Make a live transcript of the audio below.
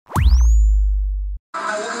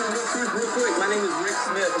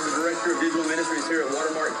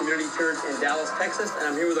Church in Dallas, Texas, and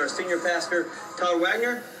I'm here with our senior pastor, Todd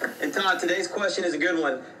Wagner. And Todd, today's question is a good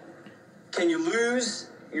one. Can you lose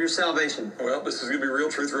your salvation? Well, this is going to be real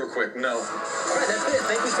truth real quick. No. All right, that's it.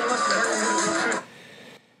 Thank you so much for joining me with Real Truth.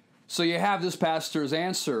 So you have this pastor's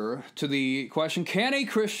answer to the question, can a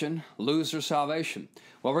Christian lose their salvation?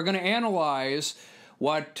 Well, we're going to analyze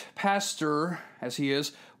what Pastor, as he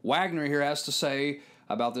is, Wagner here has to say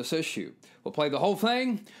about this issue. We'll play the whole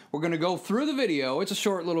thing. We're going to go through the video. It's a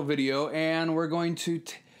short little video, and we're going to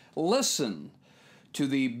listen to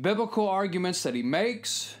the biblical arguments that he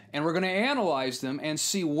makes, and we're going to analyze them and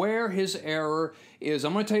see where his error is.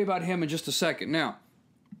 I'm going to tell you about him in just a second. Now,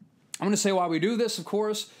 I'm going to say why we do this, of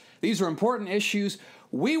course. These are important issues.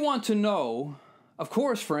 We want to know, of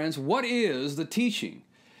course, friends, what is the teaching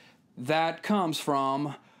that comes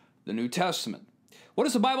from the New Testament? What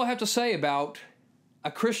does the Bible have to say about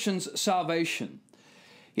a Christian's salvation?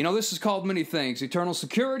 You know, this is called many things. Eternal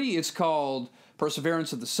security, it's called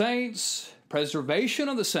perseverance of the saints, preservation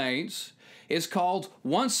of the saints. It's called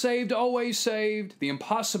once saved, always saved, the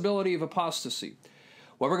impossibility of apostasy.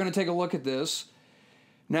 Well, we're going to take a look at this.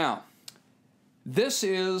 Now, this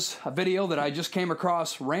is a video that I just came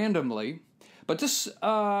across randomly, but this,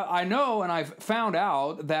 I know and I've found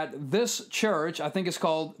out that this church, I think it's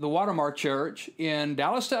called the Watermark Church in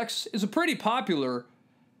Dallas, Texas, is a pretty popular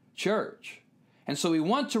church. And so we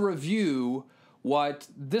want to review what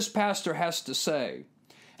this pastor has to say.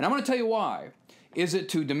 And I'm going to tell you why. Is it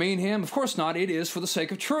to demean him? Of course not. It is for the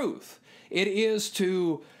sake of truth. It is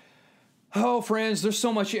to, oh, friends, there's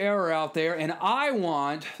so much error out there, and I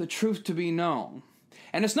want the truth to be known.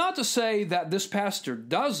 And it's not to say that this pastor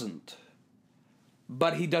doesn't,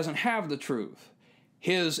 but he doesn't have the truth,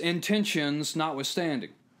 his intentions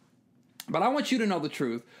notwithstanding. But I want you to know the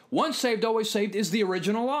truth. Once saved, always saved is the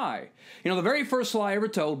original lie. You know, the very first lie ever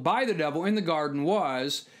told by the devil in the garden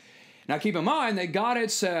was, now keep in mind that God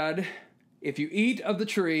had said, if you eat of the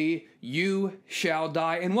tree, you shall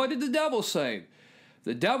die. And what did the devil say?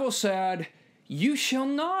 The devil said, you shall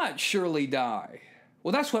not surely die.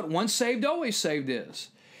 Well, that's what once saved, always saved is.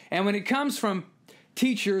 And when it comes from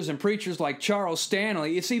teachers and preachers like Charles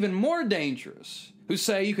Stanley, it's even more dangerous, who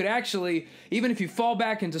say you could actually, even if you fall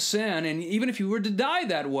back into sin, and even if you were to die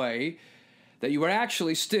that way, that you would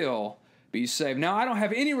actually still be saved. Now, let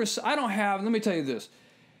me tell you this,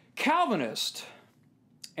 Calvinist,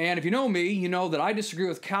 and if you know me, you know that I disagree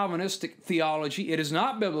with Calvinistic theology. It is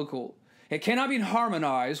not biblical. It cannot be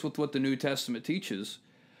harmonized with what the New Testament teaches.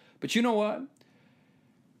 But you know what?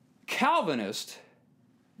 Calvinists,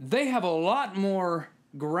 they have a lot more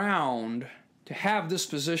ground to have this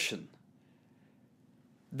position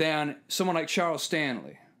than someone like Charles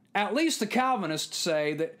Stanley. At least the Calvinists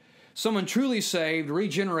say that someone truly saved,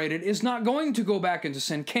 regenerated, is not going to go back into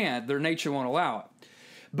sin, can't. Their nature won't allow it.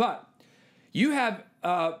 But you have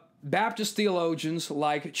Baptist theologians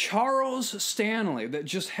like Charles Stanley that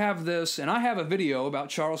just have this, and I have a video about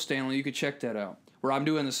Charles Stanley, you could check that out, where I'm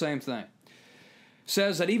doing the same thing.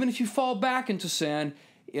 Says that even if you fall back into sin,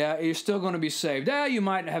 you're still going to be saved. You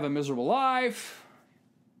might have a miserable life,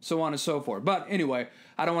 so on and so forth. But anyway,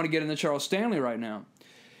 I don't want to get into Charles Stanley right now.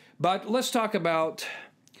 But let's talk about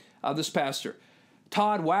this pastor.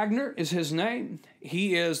 Todd Wagner is his name.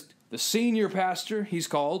 He is the senior pastor, he's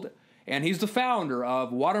called, and he's the founder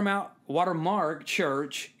of Watermark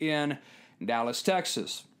Church in Dallas,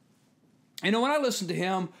 Texas. You know, when I listen to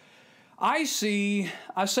him, I say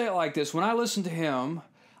it like this, when I listen to him,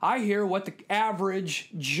 I hear what the average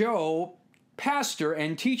Joe pastor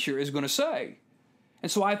and teacher is going to say. And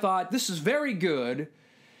so I thought, this is very good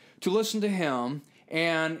to listen to him,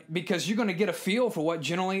 and because you're going to get a feel for what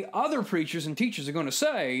generally other preachers and teachers are going to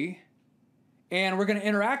say, and we're going to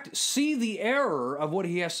interact, see the error of what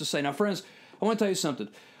he has to say. Now, friends, I want to tell you something.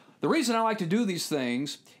 The reason I like to do these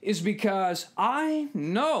things is because I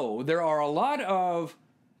know there are a lot of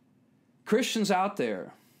Christians out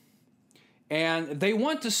there, and they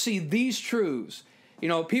want to see these truths. You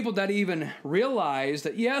know, people that even realize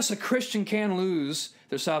that, yes, a Christian can lose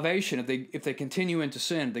their salvation if they continue into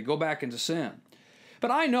sin, if they go back into sin.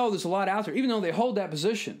 But I know there's a lot out there, even though they hold that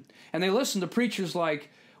position, and they listen to preachers like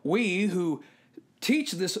we who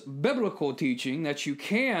teach this biblical teaching that you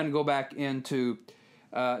can go back into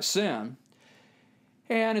sin.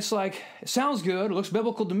 And it's like, it sounds good, it looks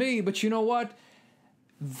biblical to me, but you know what?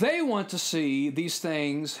 They want to see these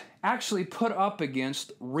things actually put up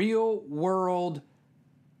against real-world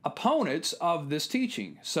opponents of this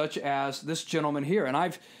teaching, such as this gentleman here. And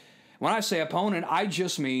when I say opponent, I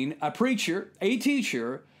just mean a preacher, a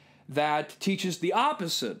teacher that teaches the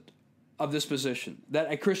opposite of this position,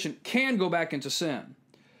 that a Christian can go back into sin.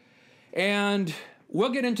 And we'll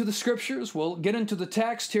get into the scriptures. We'll get into the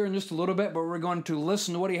text here in just a little bit, but we're going to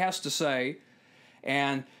listen to what he has to say.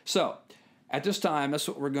 And so, at this time, that's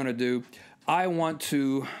what we're going to do. I want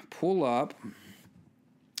to pull up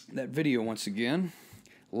that video once again.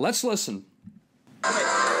 Let's listen. All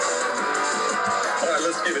right,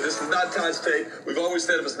 let's give it. This is not Todd's take. We've always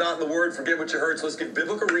said if it's not in the Word, forget what you heard. So let's give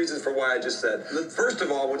biblical reasons for why I just said. First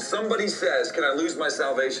of all, when somebody says, can I lose my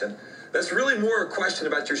salvation? That's really more a question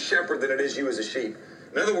about your shepherd than it is you as a sheep.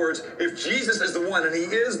 In other words, if Jesus is the one, and he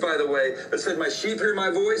is, by the way, that said, my sheep hear my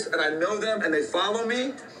voice, and I know them, and they follow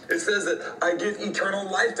me, it says that I give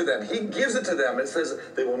eternal life to them. He gives it to them. It says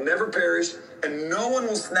they will never perish, and no one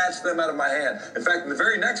will snatch them out of my hand. In fact, in the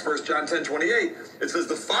very next verse, John 10:28, it says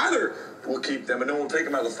the Father will keep them, and no one will take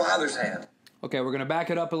them out of the Father's hand. Okay, we're going to back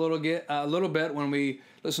it up a little bit when we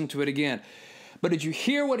listen to it again. But did you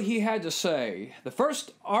hear what he had to say? The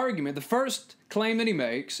first argument, the first claim that he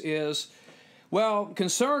makes is, well,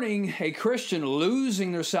 concerning a Christian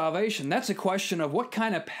losing their salvation, that's a question of what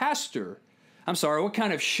kind of what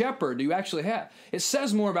kind of shepherd do you actually have? It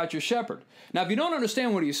says more about your shepherd. Now, if you don't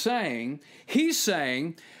understand what he's saying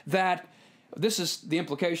that, this is the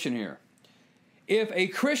implication here. If a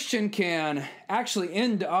Christian can actually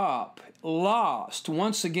end up lost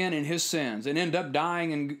once again in his sins and end up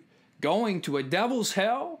dying and going to a devil's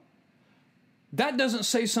hell, that doesn't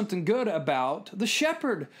say something good about the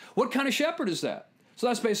shepherd. What kind of shepherd is that? So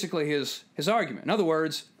that's basically his argument. In other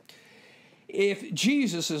words, if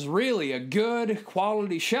Jesus is really a good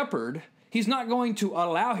quality shepherd, he's not going to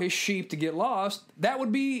allow his sheep to get lost. That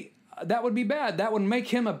would be bad. That would make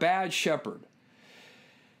him a bad shepherd.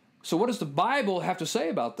 So what does the Bible have to say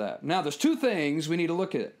about that? Now, there's two things we need to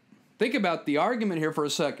look at. Think about the argument here for a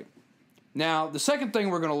second. Now, the second thing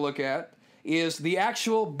we're going to look at is the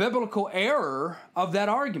actual biblical error of that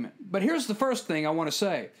argument. But here's the first thing I want to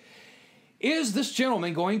say. Is this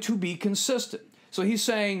gentleman going to be consistent? So he's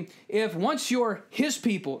saying, if once you're his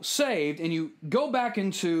people saved and you go back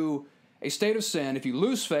into a state of sin, if you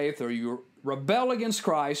lose faith or you rebel against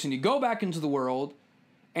Christ and you go back into the world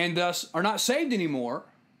and thus are not saved anymore,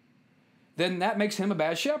 then that makes him a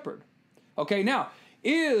bad shepherd. Okay, now,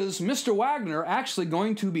 is Mr. Wagner actually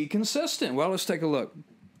going to be consistent? Well, let's take a look.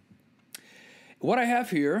 What I have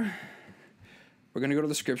here, we're going to go to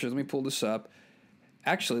the scriptures. Let me pull this up.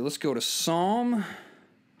 Actually, let's go to Psalm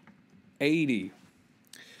 80.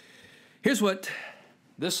 Here's what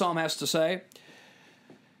this psalm has to say.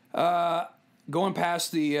 Going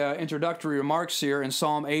past the introductory remarks here in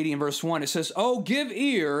Psalm 80 and verse 1, it says, "Oh, give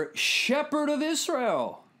ear, shepherd of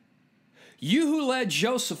Israel, you who led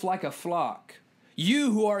Joseph like a flock,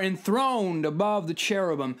 you who are enthroned above the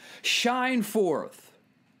cherubim, shine forth."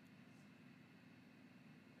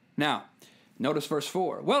 Now, notice verse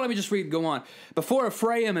 4. Well, let me just go on. "Before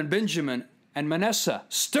Ephraim and Benjamin and Manasseh,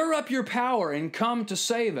 stir up your power and come to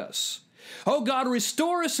save us. O God,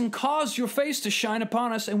 restore us and cause your face to shine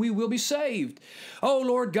upon us, and we will be saved. O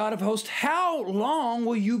Lord God of hosts, how long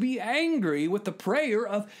will you be angry with the prayer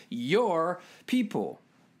of your people?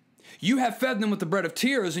 You have fed them with the bread of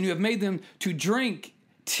tears, and you have made them to drink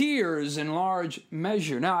tears in large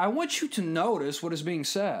measure." Now, I want you to notice what is being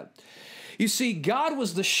said. You see, God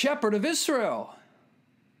was the shepherd of Israel.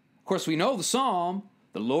 Of course, we know the psalm,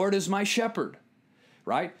 "The Lord is my shepherd,"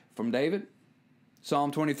 right? From David,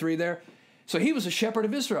 Psalm 23 there. So he was a shepherd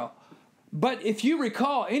of Israel. But if you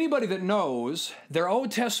recall, anybody that knows their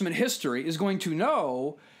Old Testament history is going to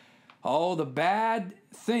know all the bad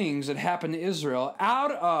things that happened to Israel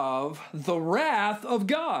out of the wrath of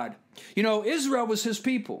God. You know, Israel was his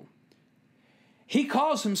people. He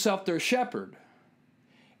calls himself their shepherd.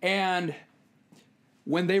 And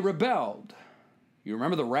when they rebelled, you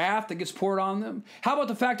remember the wrath that gets poured on them? How about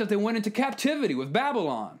the fact that they went into captivity with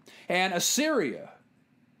Babylon and Assyria?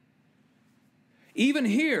 Even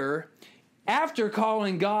here, after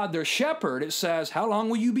calling God their shepherd, it says, "How long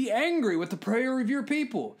will you be angry with the prayer of your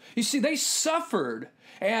people?" You see, they suffered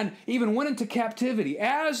and even went into captivity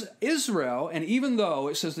as Israel, and even though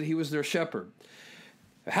it says that he was their shepherd.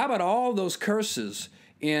 How about all those curses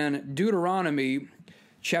in Deuteronomy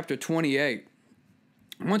chapter 28?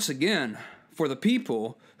 Once again, for the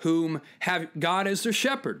people whom have God as their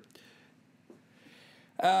shepherd.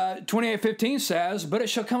 28:15 says, "But it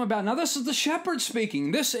shall come about." Now this is the shepherd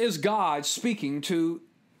speaking. This is God speaking to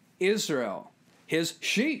Israel, his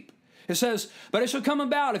sheep. It says, "But it shall come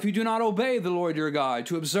about, if you do not obey the Lord your God,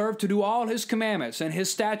 to observe to do all his commandments and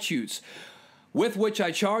his statutes, with which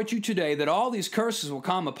I charge you today, that all these curses will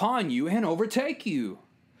come upon you and overtake you.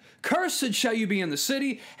 Cursed shall you be in the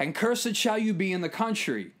city, and cursed shall you be in the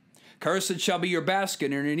country. Cursed shall be your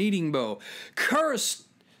basket and your kneading bowl. Cursed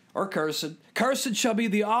or cursed. Cursed shall be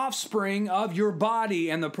the offspring of your body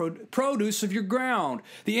and the produce of your ground,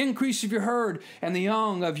 the increase of your herd and the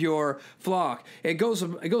young of your flock. It goes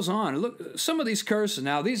on. Look, some of these curses.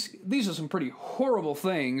 Now, these are some pretty horrible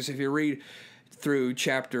things if you read through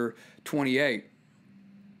chapter 28.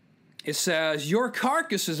 It says, your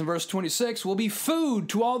carcasses, in verse 26, will be food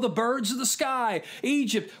to all the birds of the sky.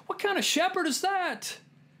 Egypt, what kind of shepherd is that?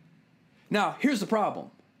 Now, here's the problem.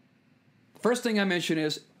 First thing I mention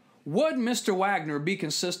is, would Mr. Wagner be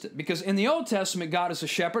consistent? Because in the Old Testament, God is a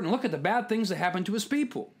shepherd, and look at the bad things that happen to his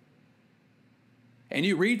people. And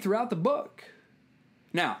you read throughout the book.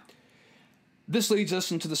 Now, this leads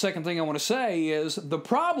us into the second thing I want to say is, the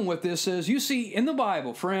problem with this is, you see, in the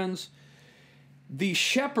Bible, friends, the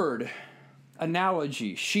shepherd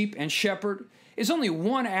analogy, sheep and shepherd, is only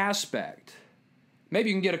one aspect. Maybe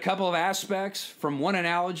you can get a couple of aspects from one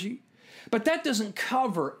analogy, but that doesn't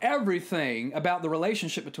cover everything about the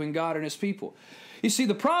relationship between God and his people. You see,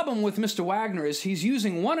 the problem with Mr. Wagner is he's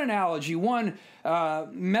using one analogy, one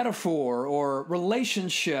metaphor or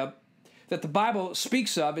relationship that the Bible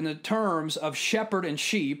speaks of in the terms of shepherd and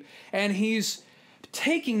sheep, and he's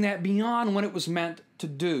taking that beyond what it was meant to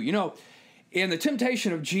do. You know, in the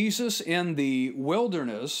temptation of Jesus in the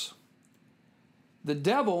wilderness, the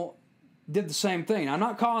devil did the same thing. I'm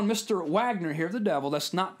not calling Mr. Wagner here the devil.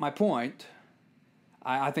 That's not my point.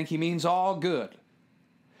 I think he means all good.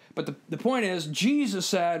 But the point is, Jesus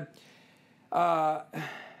said,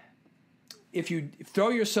 if you throw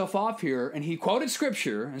yourself off here, and he quoted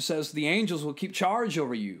Scripture and says, the angels will keep charge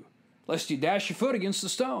over you, lest you dash your foot against the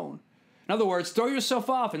stone. In other words, throw yourself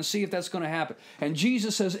off and see if that's going to happen. And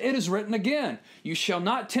Jesus says, it is written again, you shall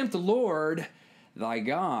not tempt the Lord thy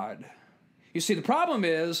God. You see, the problem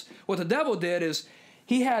is, what the devil did is,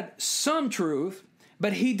 he had some truth,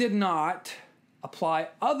 but he did not apply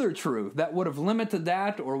other truth that would have limited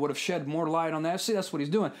that or would have shed more light on that. See, that's what he's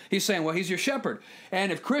doing. He's saying, well, he's your shepherd.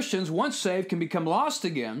 And if Christians, once saved, can become lost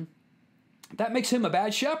again, that makes him a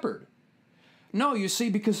bad shepherd. No, you see,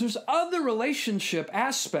 because there's other relationship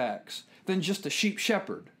aspects than just a sheep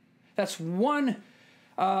shepherd. That's one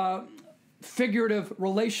figurative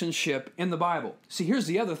relationship in the Bible. See, here's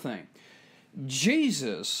the other thing.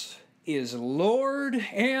 Jesus is Lord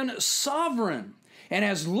and sovereign. And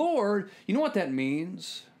as Lord, you know what that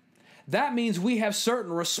means? That means we have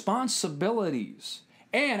certain responsibilities.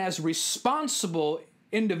 And as responsible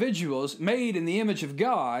individuals made in the image of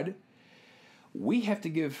God, we have to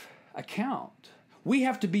give account. We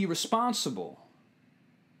have to be responsible.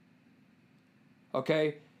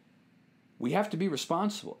 Okay? We have to be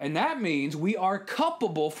responsible. And that means we are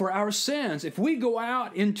culpable for our sins. If we go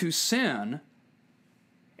out into sin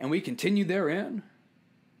and we continue therein,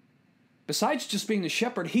 besides just being the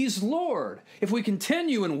shepherd, he's Lord. If we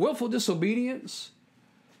continue in willful disobedience,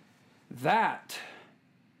 that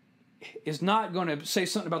is not going to say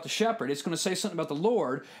something about the shepherd. It's going to say something about the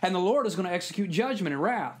Lord, and the Lord is going to execute judgment and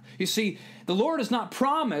wrath. You see, the Lord has not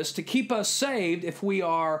promised to keep us saved if we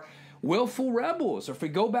are willful rebels, or if we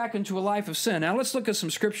go back into a life of sin. Now let's look at some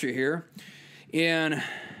scripture here in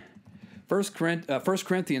 1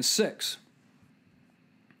 Corinthians 6.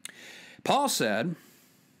 Paul said,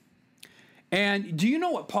 and do you know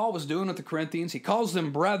what Paul was doing with the Corinthians? He calls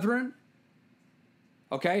them brethren,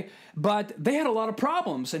 okay? But they had a lot of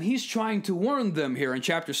problems, and he's trying to warn them here in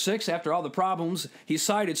chapter 6. After all the problems, he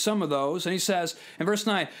cited some of those, and he says in verse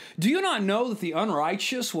 9, do you not know that the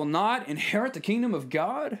unrighteous will not inherit the kingdom of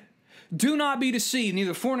God? Do not be deceived,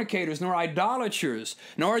 neither fornicators, nor idolaters,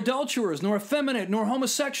 nor adulterers, nor effeminate, nor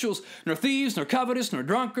homosexuals, nor thieves, nor covetous, nor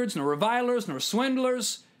drunkards, nor revilers, nor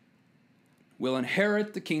swindlers will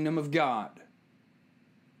inherit the kingdom of God.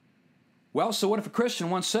 Well, so what if a Christian,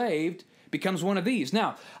 once saved, becomes one of these?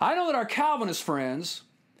 Now, I know that our Calvinist friends,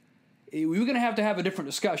 we're going to have a different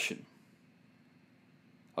discussion.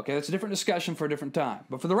 Okay, that's a different discussion for a different time.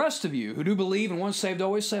 But for the rest of you who do believe in once saved,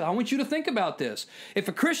 always saved, I want you to think about this. If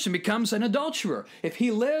a Christian becomes an adulterer, if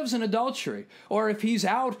he lives in adultery, or if he's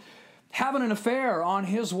out having an affair on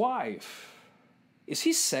his wife, is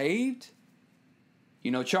he saved?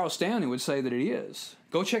 You know, Charles Stanley would say that he is.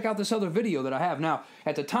 Go check out this other video that I have. Now,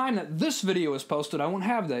 at the time that this video is posted, I won't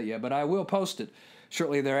have that yet, but I will post it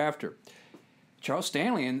shortly thereafter. Charles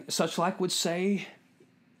Stanley and such like would say,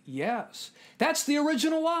 yes. That's the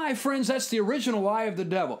original lie, friends. That's the original lie of the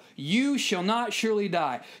devil. You shall not surely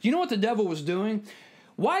die. You know what the devil was doing?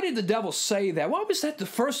 Why did the devil say that? Why was that the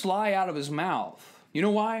first lie out of his mouth? You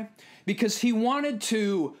know why? Because he wanted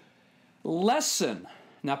to lessen.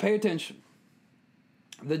 Now pay attention.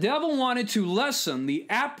 The devil wanted to lessen the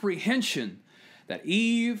apprehension that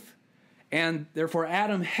Eve and therefore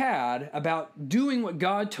Adam had about doing what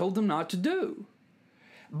God told them not to do.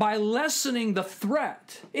 By lessening the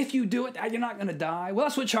threat, if you do it, you're not going to die. Well,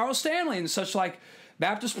 that's what Charles Stanley and such like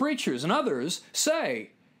Baptist preachers and others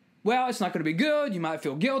say. Well, it's not going to be good. You might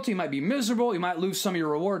feel guilty. You might be miserable. You might lose some of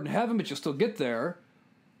your reward in heaven, but you'll still get there.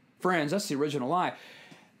 Friends, that's the original lie.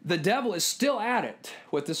 The devil is still at it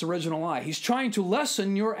with this original lie. He's trying to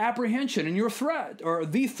lessen your apprehension and your threat, or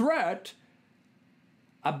the threat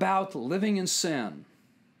about living in sin.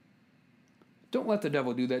 Don't let the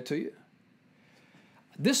devil do that to you.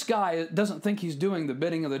 This guy doesn't think he's doing the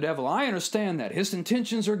bidding of the devil. I understand that. His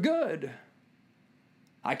intentions are good.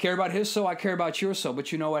 I care about his soul, I care about your soul.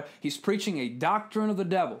 But you know what? He's preaching a doctrine of the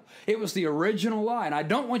devil. It was the original lie, and I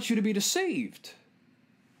don't want you to be deceived.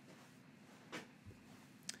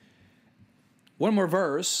 One more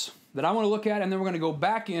verse that I want to look at, and then we're going to go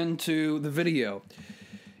back into the video.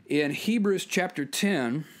 In Hebrews chapter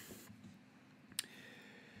 10,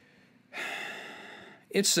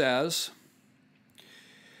 it says,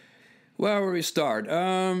 well, where do we start?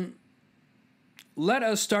 Let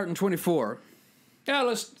us start in 24. Yeah,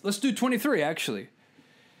 let's do 23, actually.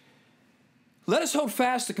 Let us hold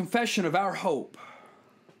fast the confession of our hope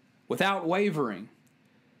without wavering.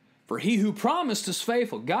 For he who promised is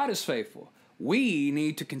faithful. God is faithful. We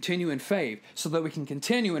need to continue in faith so that we can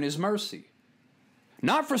continue in his mercy.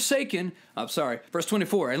 Not forsaken, verse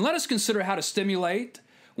 24. And let us consider how to stimulate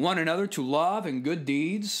one another to love and good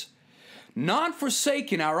deeds, not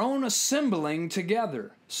forsaking our own assembling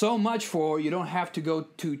together. So much for you don't have to go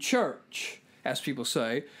to church, as people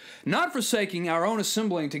say. Not forsaking our own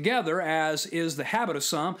assembling together, as is the habit of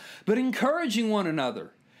some, but encouraging one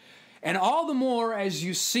another. And all the more as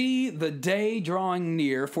you see the day drawing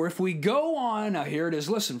near. For if we go on, now here it is,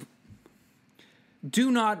 listen, do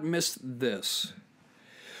not miss this.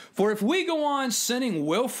 For if we go on sinning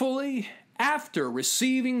willfully after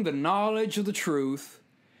receiving the knowledge of the truth,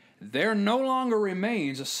 there no longer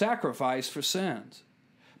remains a sacrifice for sins,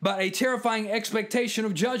 but a terrifying expectation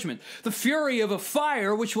of judgment, the fury of a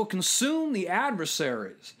fire which will consume the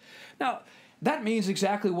adversaries. Now, that means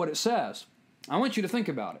exactly what it says. I want you to think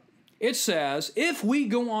about it. It says, if we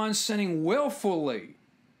go on sinning willfully.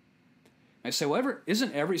 I say, well,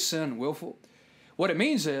 isn't every sin willful? What it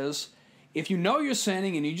means is, if you know you're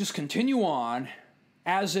sinning and you just continue on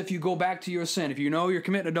as if you go back to your sin, if you know you're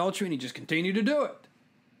committing adultery and you just continue to do it.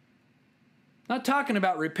 Not talking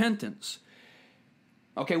about repentance.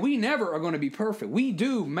 Okay, we never are going to be perfect. We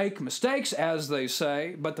do make mistakes, as they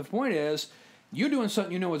say, but the point is, you're doing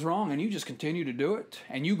something you know is wrong, and you just continue to do it,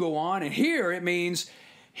 and you go on. And here it means,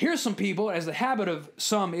 here's some people, as the habit of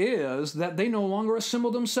some is, that they no longer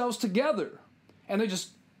assemble themselves together, and they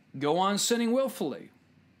just go on sinning willfully.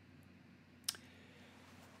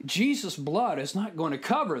 Jesus' blood is not going to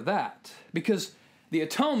cover that, because the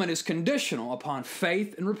atonement is conditional upon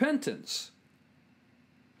faith and repentance.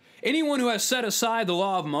 Anyone who has set aside the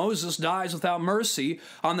law of Moses dies without mercy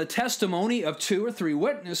on the testimony of 2 or 3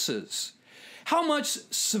 witnesses. How much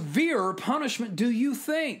severer punishment do you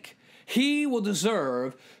think he will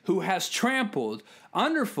deserve who has trampled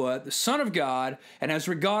underfoot the Son of God and has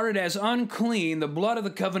regarded as unclean the blood of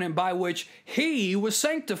the covenant by which he was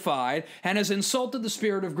sanctified and has insulted the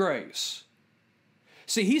Spirit of grace?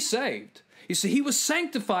 See, he's saved. You see, he was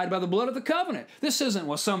sanctified by the blood of the covenant. This isn't,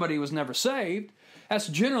 well, somebody was never saved. That's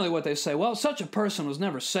generally what they say. Well, such a person was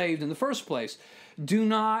never saved in the first place. Do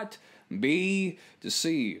not be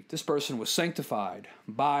deceived. This person was sanctified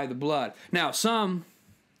by the blood. Now, some,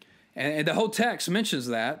 and the whole text mentions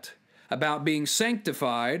that, about being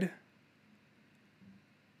sanctified.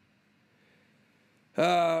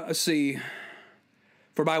 Let's see.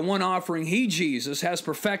 For by one offering he, Jesus, has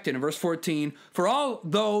perfected, in verse 14, for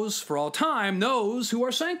all time, those who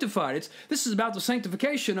are sanctified. This is about the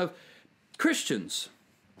sanctification of Christians.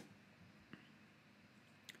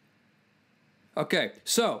 Okay,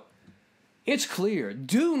 so it's clear.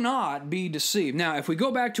 Do not be deceived. Now, if we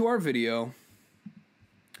go back to our video,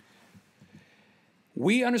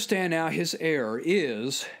 we understand now his error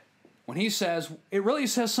is when he says, it really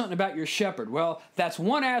says something about your shepherd. Well, that's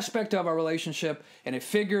one aspect of our relationship, and a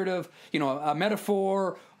figurative, a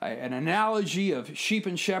metaphor, an analogy of sheep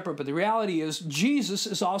and shepherd. But the reality is Jesus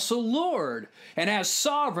is also Lord. And as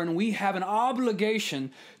sovereign, we have an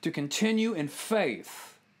obligation to continue in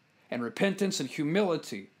faith and repentance and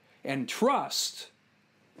humility and trust.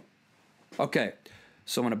 Okay,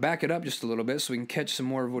 so I'm going to back it up just a little bit so we can catch some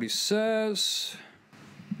more of what he says.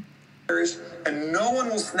 perish, and no one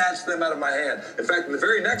will snatch them out of my hand. In fact, in the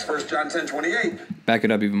very next verse, John 10:28. Back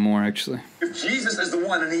it up even more, actually. If Jesus is the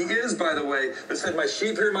one, and he is, by the way, that said, my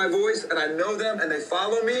sheep hear my voice, and I know them, and they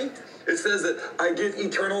follow me, it says that I give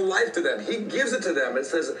eternal life to them. He gives it to them. It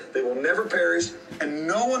says they will never perish, and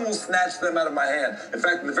no one will snatch them out of my hand. In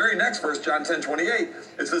fact, in the very next verse, John 10:28,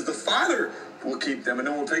 it says the Father will keep them, and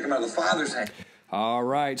no one will take them out of the Father's hand. All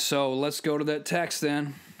right, so let's go to that text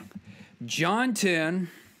then. John 10.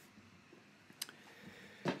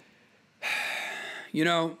 You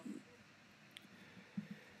know,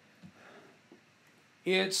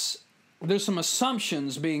 there's some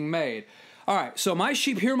assumptions being made. All right, so my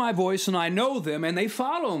sheep hear my voice, and I know them, and they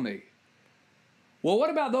follow me. Well, what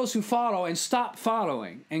about those who follow and stop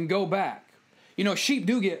following and go back? You know, sheep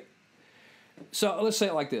do get... So let's say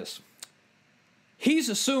it like this. He's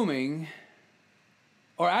assuming,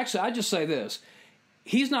 or actually, I just say this.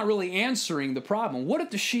 He's not really answering the problem. What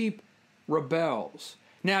if the sheep rebels?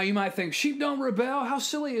 Now, you might think, sheep don't rebel? How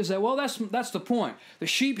silly is that? Well, that's the point. The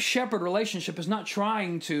sheep-shepherd relationship is not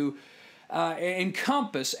trying to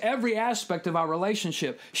encompass every aspect of our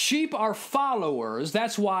relationship. Sheep are followers.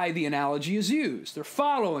 That's why the analogy is used. They're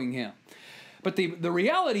following him. But the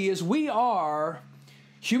reality is we are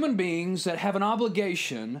human beings that have an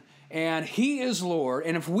obligation, and he is Lord.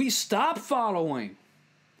 And if we stop following,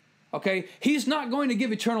 okay, he's not going to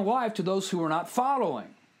give eternal life to those who are not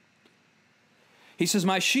following. He says,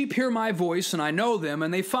 my sheep hear my voice, and I know them,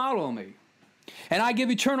 and they follow me. And I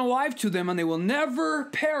give eternal life to them, and they will never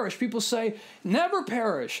perish. People say, never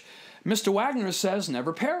perish. Mr. Wagner says,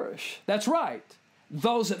 never perish. That's right.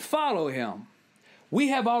 Those that follow him. We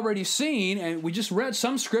have already seen, and we just read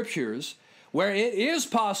some scriptures, where it is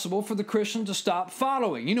possible for the Christian to stop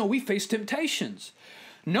following. You know, we face temptations.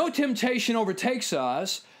 No temptation overtakes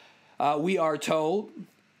us, we are told,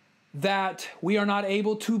 that we are not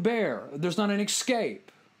able to bear. There's not an escape.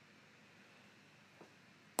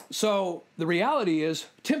 So the reality is,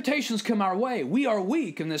 temptations come our way. We are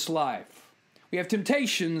weak in this life. We have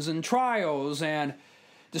temptations and trials and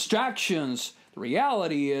distractions. The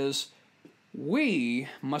reality is, we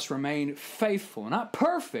must remain faithful, not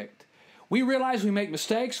perfect. We realize we make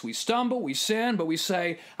mistakes, we stumble, we sin, but we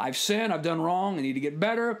say, I've sinned, I've done wrong, I need to get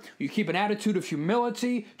better. You keep an attitude of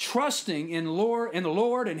humility, trusting in the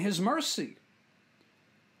Lord and his mercy.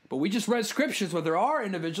 But we just read scriptures where there are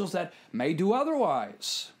individuals that may do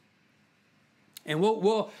otherwise. And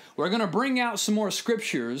we're going to bring out some more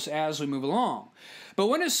scriptures as we move along. But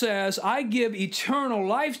when it says, I give eternal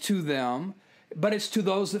life to them, but it's to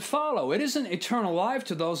those that follow. It isn't eternal life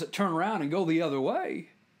to those that turn around and go the other way.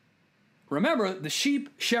 Remember, the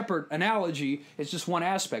sheep-shepherd analogy is just one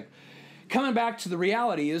aspect. Coming back to the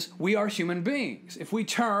reality is we are human beings. If we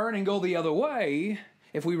turn and go the other way,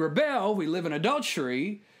 if we rebel, we live in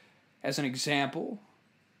adultery, as an example,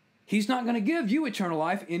 he's not going to give you eternal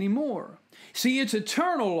life anymore. See, it's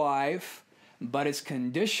eternal life, but it's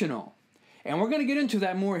conditional. And we're going to get into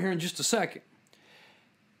that more here in just a second.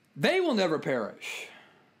 They will never perish,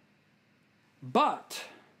 but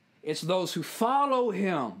it's those who follow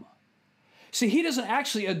him. See, he doesn't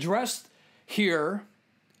actually address here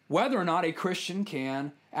whether or not a Christian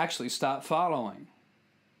can actually stop following.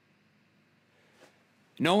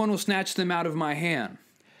 No one will snatch them out of my hand.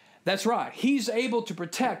 That's right. He's able to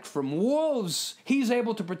protect from wolves. He's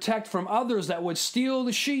able to protect from others that would steal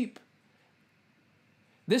the sheep.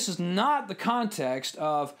 This is not the context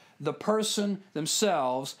of the person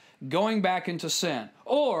themselves going back into sin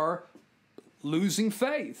or losing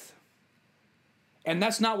faith. And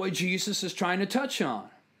that's not what Jesus is trying to touch on.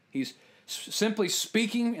 He's simply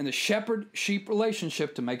speaking in the shepherd-sheep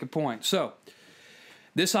relationship to make a point. So,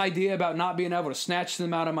 this idea about not being able to snatch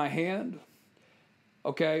them out of my hand,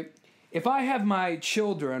 okay, if I have my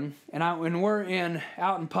children and we're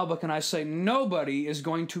out in public and I say, nobody is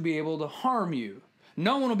going to be able to harm you.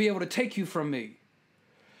 No one will be able to take you from me.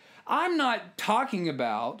 I'm not talking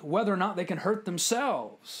about whether or not they can hurt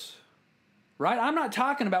themselves. Right? I'm not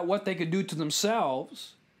talking about what they could do to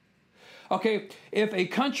themselves. Okay, if a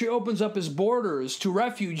country opens up its borders to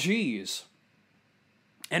refugees,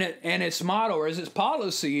 and its motto or its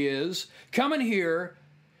policy is, come in here,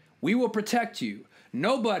 we will protect you.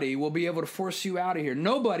 Nobody will be able to force you out of here.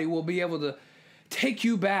 Nobody will be able to take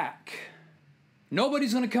you back.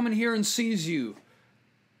 Nobody's going to come in here and seize you.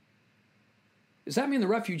 Does that mean the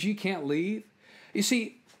refugee can't leave? You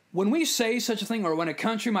see, when we say such a thing, or when a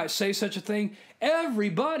country might say such a thing,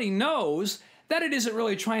 everybody knows that it isn't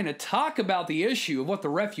really trying to talk about the issue of what the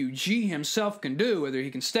refugee himself can do, whether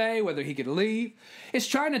he can stay, whether he can leave. It's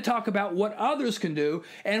trying to talk about what others can do,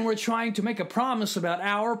 and we're trying to make a promise about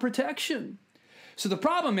our protection. So the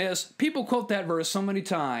problem is, people quote that verse so many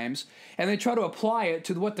times, and they try to apply it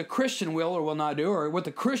to what the Christian will or will not do, or what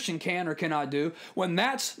the Christian can or cannot do, when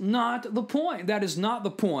that's not the point. That is not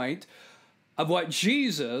the point of what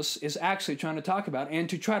Jesus is actually trying to talk about. And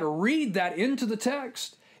to try to read that into the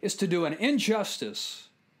text is to do an injustice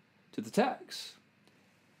to the text.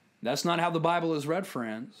 That's not how the Bible is read,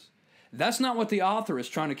 friends. That's not what the author is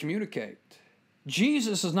trying to communicate.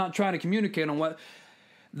 Jesus is not trying to communicate on what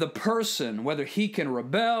the person, whether he can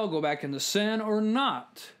rebel, go back into sin or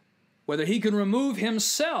not, whether he can remove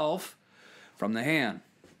himself from the hand.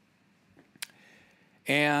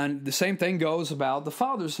 And the same thing goes about the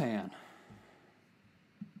Father's hand.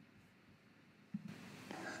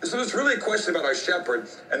 So it's really a question about our shepherd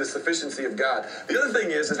and the sufficiency of God. The other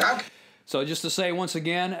thing is how... So just to say once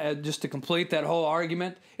again, just to complete that whole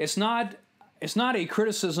argument, it's not a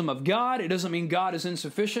criticism of God. It doesn't mean God is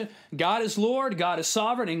insufficient. God is Lord, God is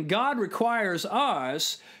sovereign, and God requires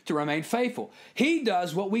us to remain faithful. He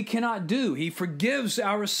does what we cannot do. He forgives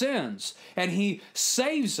our sins, and He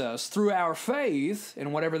saves us through our faith,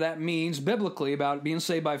 and whatever that means biblically about being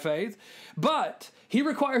saved by faith. But He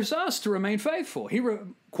requires us to remain faithful. He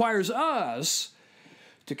requires us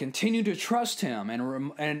to continue to trust Him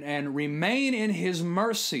and remain in His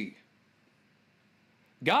mercy.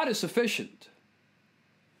 God is sufficient.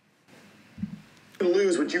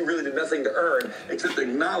 Lose what you really did nothing to earn, except to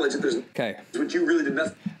acknowledge that there's what you really did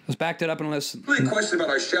nothing. Let's back that up and listen. Really a question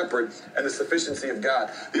about our shepherd and the sufficiency of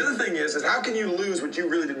God. The other thing is how can you lose what you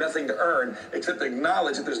really did nothing to earn, except to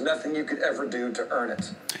acknowledge that there's nothing you could ever do to earn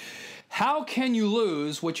it? How can you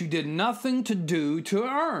lose what you did nothing to do to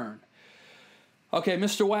earn? Okay,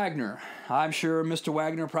 Mr. Wagner. I'm sure Mr.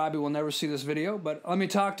 Wagner probably will never see this video, but let me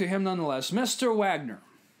talk to him nonetheless. Mr. Wagner,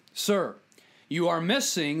 sir, you are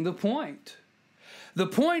missing the point. The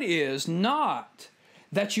point is not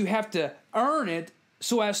that you have to earn it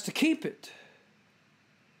so as to keep it.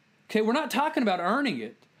 Okay, we're not talking about earning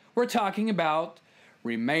it. We're talking about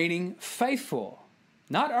remaining faithful.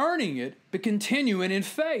 Not earning it, but continuing in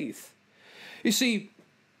faith. You see,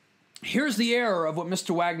 here's the error of what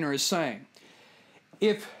Mr. Wagner is saying.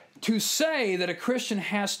 If to say that a Christian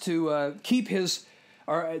has to keep his,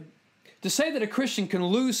 or to say that a Christian can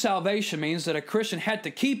lose salvation means that a Christian had to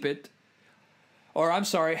keep it, or I'm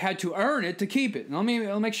sorry, had to earn it to keep it. Let me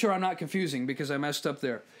make sure I'm not confusing because I messed up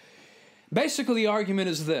there. Basically, the argument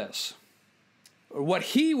is this. What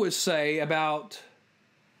he would say about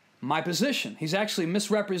my position. He's actually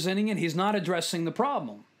misrepresenting it. He's not addressing the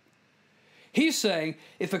problem. He's saying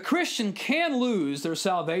if a Christian can lose their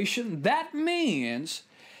salvation, that means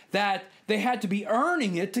that they had to be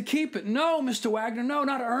earning it to keep it. No, Mr. Wagner, no,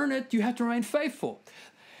 not earn it. You have to remain faithful.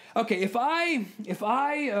 Okay, if I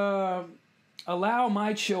allow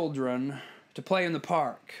my children to play in the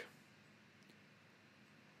park,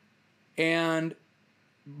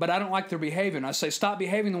 but I don't like their behavior, I say, stop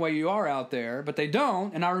behaving the way you are out there, but they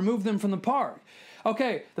don't, and I remove them from the park.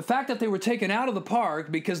 Okay, the fact that they were taken out of the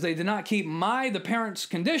park because they did not keep the parents'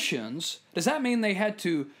 conditions, does that mean they had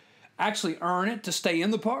to actually earn it to stay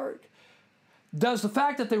in the park? Does the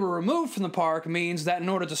fact that they were removed from the park means that in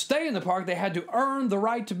order to stay in the park, they had to earn the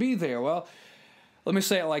right to be there? Well, let me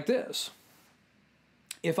say it like this.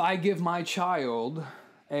 If I give my child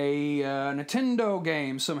a Nintendo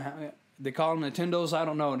game somehow, they call them Nintendos, I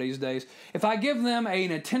don't know these days. If I give them a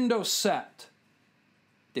Nintendo set,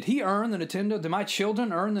 did he earn the Nintendo? Did my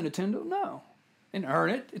children earn the Nintendo? No. They didn't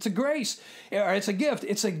earn it. It's a grace. Or it's a gift.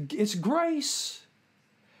 It's grace.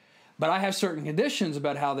 But I have certain conditions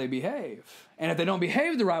about how they behave. And if they don't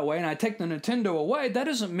behave the right way and I take the Nintendo away, that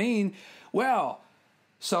doesn't mean, well,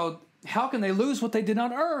 so how can they lose what they did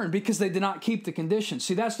not earn? Because they did not keep the conditions.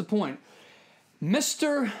 See, that's the point.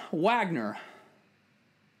 Mr. Wagner,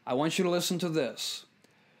 I want you to listen to this.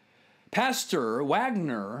 Pastor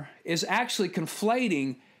Wagner is actually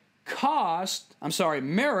conflating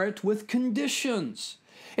merit with conditions.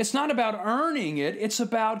 It's not about earning it, it's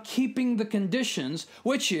about keeping the conditions,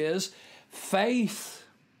 which is faith.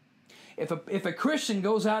 If a Christian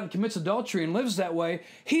goes out and commits adultery and lives that way,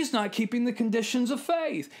 he's not keeping the conditions of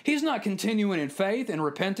faith. He's not continuing in faith and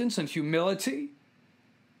repentance and humility.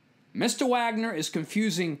 Mr. Wagner is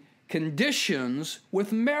confusing conditions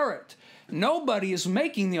with merit. Nobody is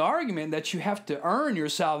making the argument that you have to earn your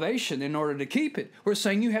salvation in order to keep it. We're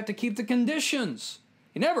saying you have to keep the conditions.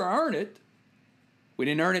 You never earn it. We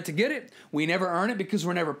didn't earn it to get it. We never earn it because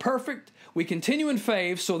we're never perfect. We continue in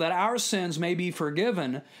faith so that our sins may be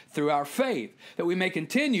forgiven through our faith, that we may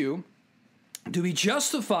continue to be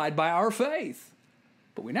justified by our faith.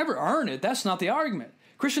 But we never earn it. That's not the argument.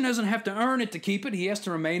 Christian doesn't have to earn it to keep it. He has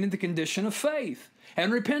to remain in the condition of faith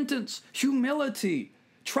and repentance, humility,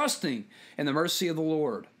 trusting in the mercy of the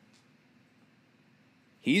Lord.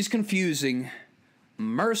 He's confusing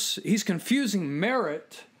mercy. He's confusing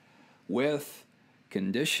merit with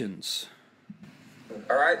conditions.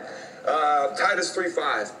 All right? Titus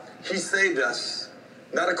 3:5. He saved us,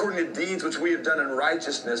 not according to deeds which we have done in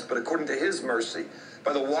righteousness, but according to his mercy,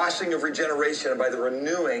 by the washing of regeneration and by the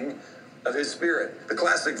renewing of his Spirit. The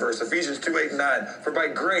classic verse, Ephesians 2:8-9. For by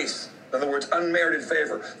grace, in other words, unmerited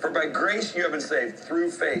favor, for by grace you have been saved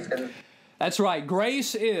through faith. And that's right.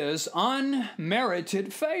 Grace is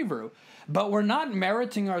unmerited favor. But we're not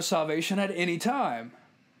meriting our salvation at any time.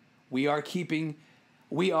 We are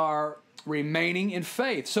remaining in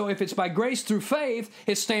faith. So if it's by grace through faith,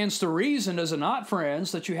 it stands to reason, does it not,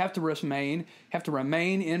 friends, that you have to remain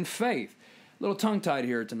in faith. A little tongue-tied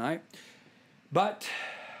here tonight. But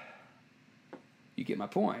you get my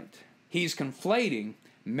point. He's conflating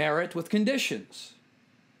merit with conditions.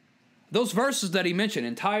 Those verses that he mentioned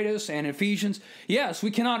in Titus and Ephesians, yes,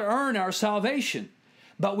 we cannot earn our salvation,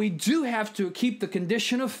 but we do have to keep the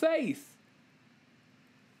condition of faith.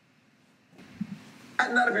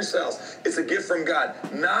 not of yourselves. It's a gift from God,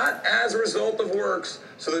 not as a result of works,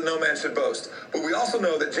 so that no man should boast. But we also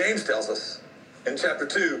know that James tells us in chapter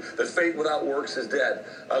 2 that faith without works is dead.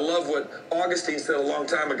 I love what Augustine said a long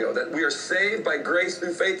time ago, that we are saved by grace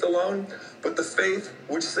through faith alone, but the faith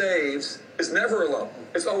which saves is never alone.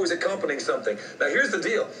 It's always accompanying something. Now here's the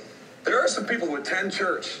deal. There are some people who attend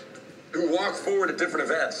church, who walk forward at different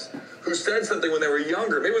events, who said something when they were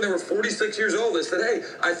younger, maybe when they were 46 years old. They said, hey,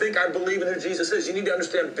 I think I believe in who Jesus is. You need to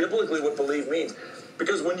understand biblically what believe means.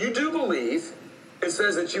 Because when you do believe, it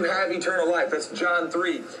says that you have eternal life. That's John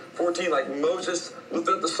 3:14. Like Moses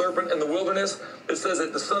lifted up the serpent in the wilderness, it says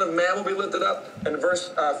that the Son of Man will be lifted up. And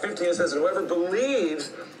verse 15, it says, whoever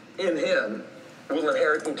believes in him will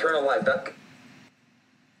inherit eternal life.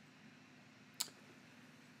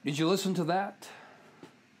 Did you listen to that?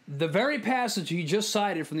 The very passage he just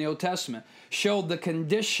cited from the Old Testament showed the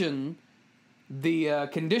conditional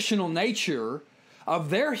nature of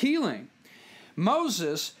their healing.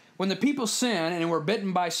 Moses, when the people sinned and were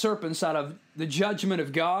bitten by serpents out of the judgment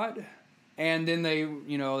of God, and then they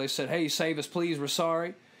said, hey, save us, please, we're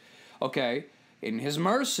sorry. Okay, in his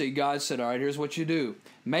mercy, God said, all right, here's what you do.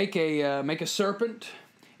 Make a serpent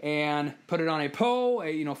and put it on a pole,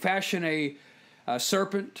 fashion a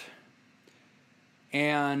serpent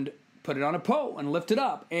and put it on a pole and lift it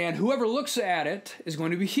up. And whoever looks at it is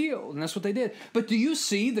going to be healed. And that's what they did. But do you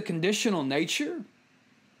see the conditional nature?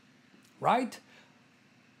 Right?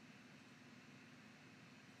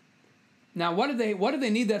 Now, what did they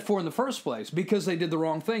need that for in the first place? Because they did the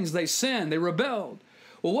wrong things. They sinned. They rebelled.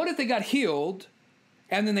 Well, what if they got healed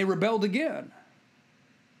and then they rebelled again?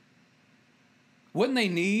 Wouldn't they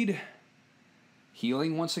need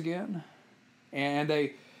healing once again?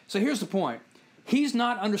 So here's the point. He's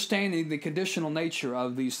not understanding the conditional nature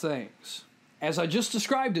of these things, as I just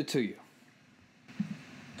described it to you.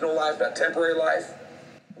 Eternal life, not temporary life.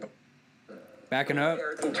 Backing up.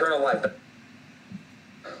 Eternal life.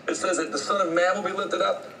 It says that the Son of Man will be lifted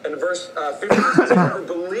up. And verse 15 says, whoever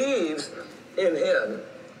believes in him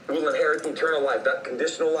will inherit eternal life. Not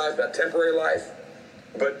conditional life, not temporary life.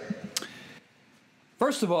 But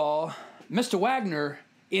first of all, Mr. Wagner,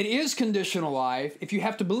 it is conditional life if you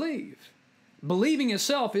have to believe. Believing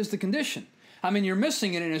itself is the condition. I mean, you're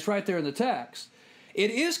missing it, and it's right there in the text.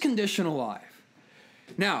 It is conditional life.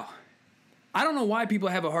 Now, I don't know why people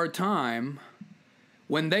have a hard time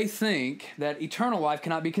when they think that eternal life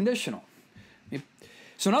cannot be conditional.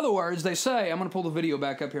 So in other words, they say, I'm going to pull the video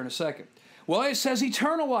back up here in a second. Well, it says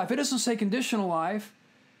eternal life. It doesn't say conditional life.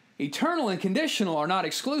 Eternal and conditional are not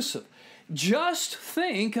exclusive. Just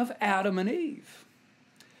think of Adam and Eve.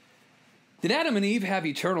 Did Adam and Eve have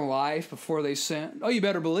eternal life before they sinned? Oh, you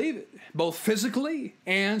better believe it. Both physically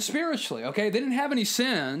and spiritually, okay? They didn't have any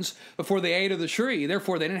sins before they ate of the tree.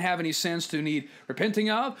 Therefore, they didn't have any sins to need repenting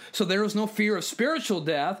of. So there was no fear of spiritual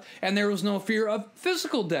death, and there was no fear of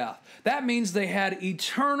physical death. That means they had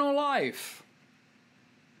eternal life.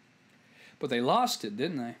 But they lost it,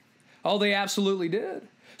 didn't they? Oh, they absolutely did.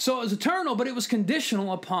 So it was eternal, but it was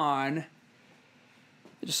conditional upon,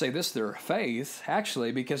 I just say this, their faith,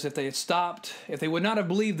 actually, because if they had stopped, if they would not have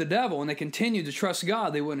believed the devil and they continued to trust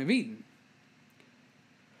God, they wouldn't have eaten.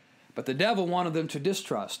 But the devil wanted them to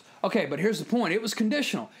distrust. Okay, but here's the point. It was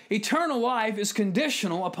conditional. Eternal life is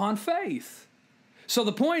conditional upon faith. So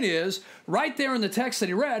the point is, right there in the text that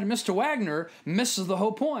he read, Mr. Wagner misses the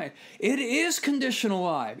whole point. It is conditional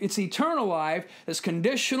life. It's eternal life that's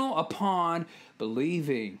conditional upon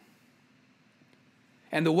believing.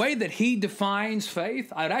 And the way that he defines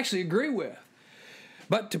faith, I'd actually agree with.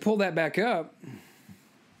 But to pull that back up,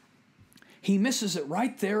 he misses it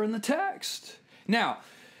right there in the text. Now,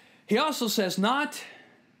 he also says not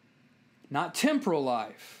temporal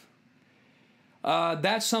life.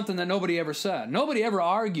 That's something that nobody ever said. Nobody ever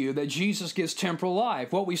argued that Jesus gives temporal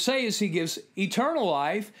life. What we say is he gives eternal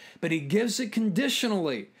life, but he gives it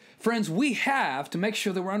conditionally. Friends, we have to make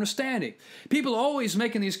sure that we're understanding. People are always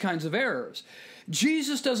making these kinds of errors.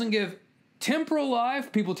 Jesus doesn't give temporal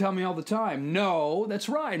life. People tell me all the time, no, that's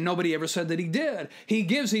right. Nobody ever said that he did. He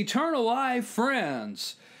gives eternal life,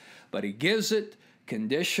 friends, but he gives it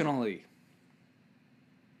conditionally.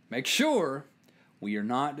 Make sure we are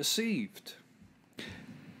not deceived.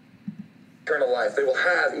 Eternal life. They will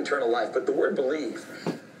have eternal life. But the word believe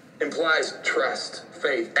implies trust,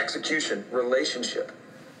 faith, execution, relationship.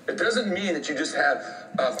 It doesn't mean that you just have...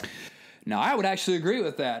 Now, I would actually agree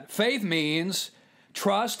with that. Faith means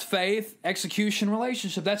trust, faith, execution,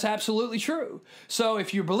 relationship. That's absolutely true. So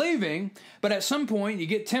if you're believing, but at some point you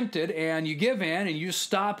get tempted and you give in and you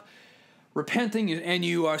stop repenting and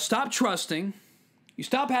you stop trusting, you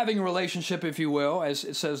stop having a relationship, if you will, as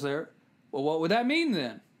it says there, well, what would that mean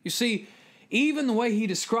then? You see, even the way he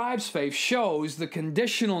describes faith shows the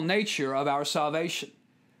conditional nature of our salvation.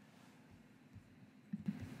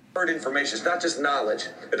 Word information. It's not just knowledge.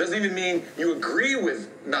 It doesn't even mean you agree with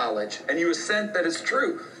knowledge and you assent that it's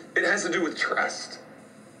true. It has to do with trust.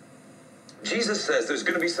 Jesus says there's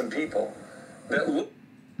going to be some people that look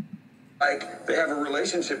like they have a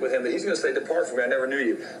relationship with him that he's going to say, depart from me, I never knew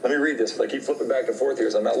you. Let me read this. I keep flipping back and forth here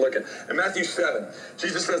as I'm not looking. In Matthew 7,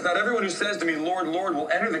 Jesus says, not everyone who says to me, Lord, Lord, will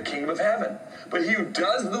enter the kingdom of heaven, but he who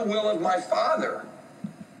does the will of my Father.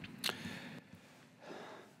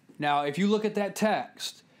 Now, if you look at that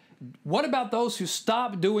text, what about those who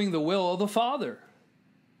stop doing the will of the Father?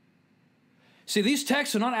 See, these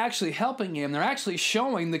texts are not actually helping him. They're actually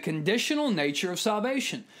showing the conditional nature of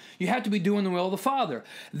salvation. You have to be doing the will of the Father.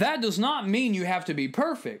 That does not mean you have to be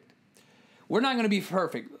perfect. We're not going to be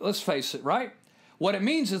perfect. Let's face it, right? What it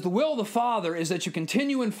means is the will of the Father is that you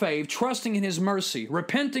continue in faith, trusting in his mercy,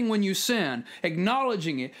 repenting when you sin,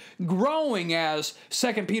 acknowledging it, growing as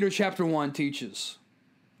 2 Peter chapter 1 teaches.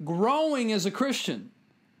 Growing as a Christian.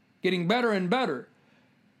 Getting better and better.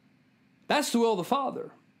 That's the will of the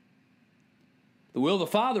Father. The will of the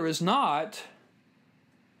Father is not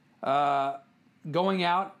going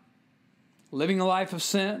out, living a life of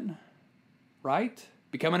sin, right?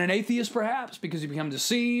 Becoming an atheist perhaps because you become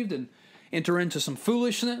deceived and enter into some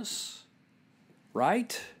foolishness,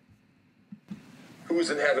 right? Who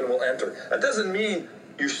is in heaven will enter. That doesn't mean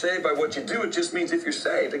you're saved by what you do. It just means if you're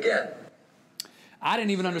saved. Again. I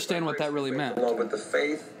didn't even understand what that really meant. But the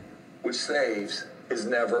faith which saves is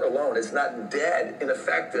never alone. It's not dead,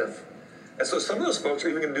 ineffective. And so some of those folks are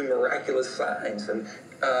even going to do miraculous signs and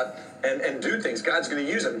do things. God's going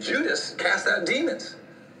to use them. Judas cast out demons,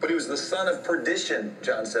 but he was the son of perdition,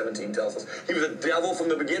 John 17 tells us. He was a devil from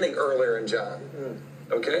the beginning earlier in John.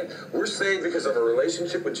 Okay? We're saved because of a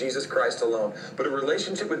relationship with Jesus Christ alone. But a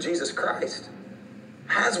relationship with Jesus Christ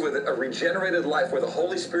has with it a regenerated life where the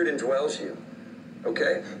Holy Spirit indwells you.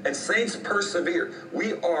 Okay? And saints persevere.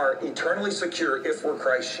 We are eternally secure if we're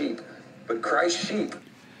Christ's sheep. But Christ's sheep.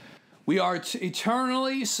 We are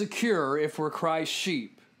eternally secure if we're Christ's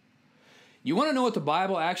sheep. You want to know what the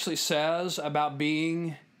Bible actually says about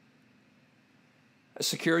being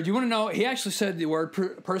secure? Do you want to know? He actually said the word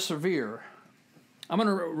persevere. I'm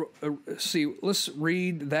going to see. Let's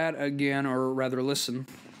read that again, or rather listen.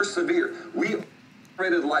 Persevere. We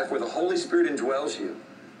created life where the Holy Spirit indwells you.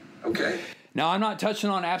 Okay? Now, I'm not touching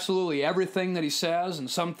on absolutely everything that he says, and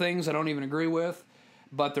some things I don't even agree with,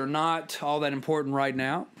 but they're not all that important right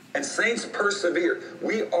now. And saints persevere.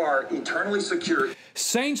 We are eternally secure.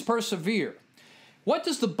 Saints persevere. What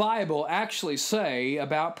does the Bible actually say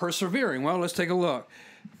about persevering? Well, let's take a look.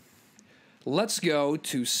 Let's go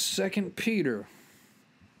to 2 Peter.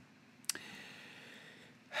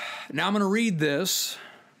 Now, I'm going to read this.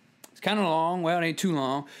 It's kind of long. Well, it ain't too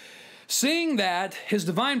long. Seeing that his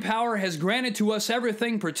divine power has granted to us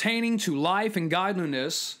everything pertaining to life and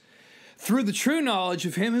godliness through the true knowledge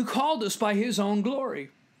of him who called us by his own glory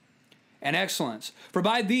and excellence. For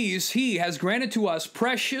by these he has granted to us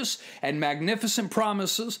precious and magnificent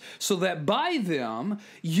promises, so that by them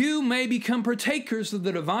you may become partakers of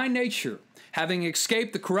the divine nature, having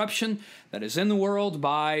escaped the corruption that is in the world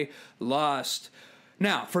by lust.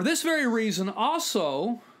 Now, for this very reason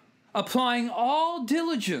also, applying all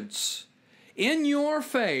diligence in your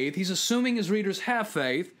faith, he's assuming his readers have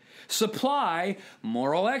faith, supply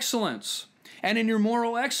moral excellence. and in your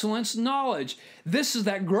moral excellence, knowledge. This is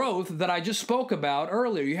that growth that I just spoke about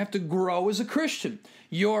earlier. You have to grow as a Christian.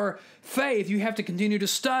 Your faith, you have to continue to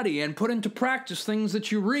study and put into practice things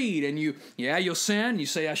that you read. And you'll sin. You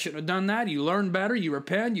say, I shouldn't have done that. You learn better. You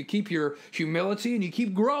repent. You keep your humility, and you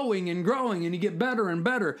keep growing and growing, and you get better and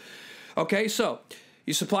better. Okay, so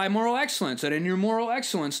you supply moral excellence, and in your moral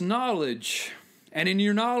excellence, knowledge. And in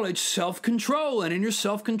your knowledge, self-control. And in your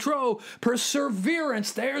self-control,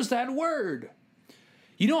 perseverance. There's that word.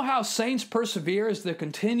 You know how saints persevere as they're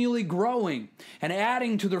continually growing and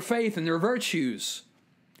adding to their faith and their virtues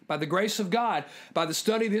by the grace of God, by the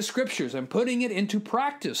study of His Scriptures and putting it into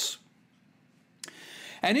practice.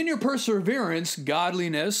 And in your perseverance,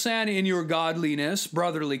 godliness, and in your godliness,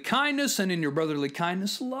 brotherly kindness, and in your brotherly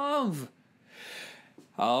kindness, love.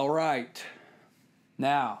 All right.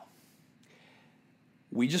 Now,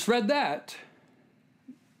 we just read that.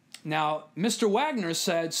 Now, Mr. Wagner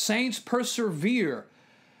said, saints persevere.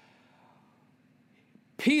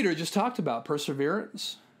 Peter just talked about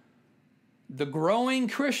perseverance. The growing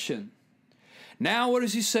Christian. Now, what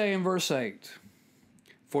does he say in verse 8?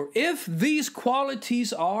 For if these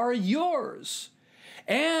qualities are yours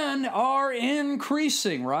and are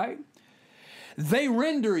increasing, right? They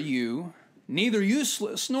render you neither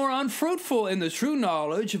useless nor unfruitful in the true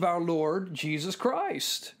knowledge of our Lord Jesus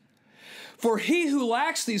Christ. For he who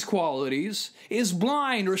lacks these qualities is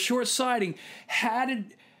blind or short-sighted,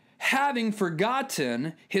 having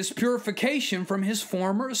forgotten his purification from his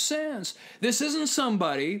former sins. This isn't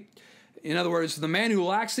somebody, in other words, the man who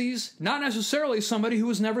lacks these, not necessarily somebody who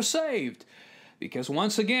was never saved. Because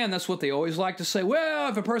once again, that's what they always like to say, well,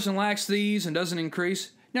 if a person lacks these and doesn't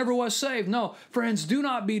increase, never was saved. No, friends, do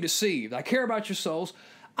not be deceived. I care about your souls.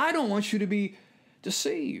 I don't want you to be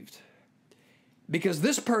deceived. Because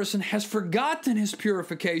this person has forgotten his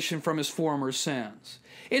purification from his former sins.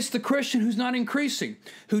 It's the Christian who's not increasing,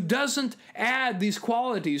 who doesn't add these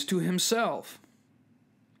qualities to himself.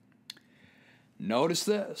 Notice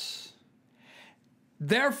this.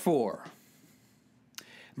 Therefore,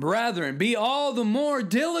 brethren, be all the more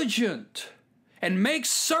diligent and make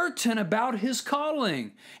certain about his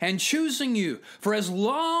calling and choosing you. For as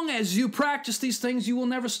long as you practice these things, you will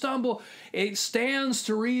never stumble. It stands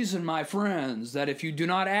to reason, my friends, that if you do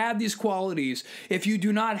not add these qualities, if you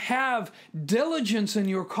do not have diligence in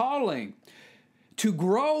your calling, to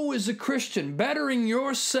grow as a Christian, bettering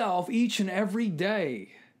yourself each and every day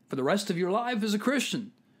for the rest of your life as a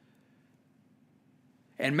Christian,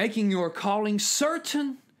 and making your calling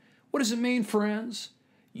certain, what does it mean, friends?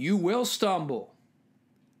 You will stumble.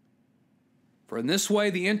 For in this way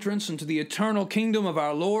the entrance into the eternal kingdom of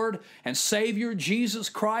our Lord and Savior Jesus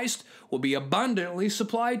Christ will be abundantly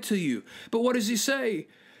supplied to you. But what does he say?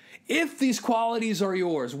 If these qualities are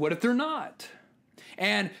yours, what if they're not?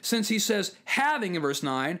 And since he says, having, in verse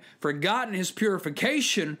 9, forgotten his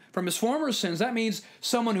purification from his former sins, that means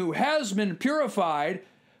someone who has been purified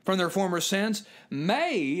from their former sins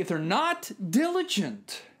may, if they're not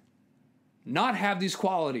diligent, not have these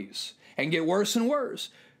qualities and get worse and worse.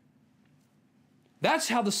 That's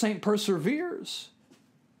how the saint perseveres.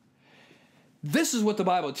 This is what the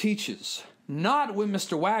Bible teaches, not what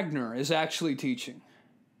Mr. Wagner is actually teaching.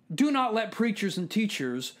 Do not let preachers and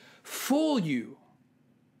teachers fool you.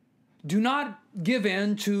 Do not give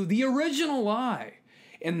in to the original lie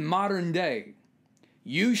in modern day.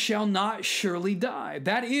 You shall not surely die.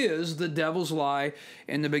 That is the devil's lie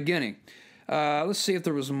in the beginning. Let's see if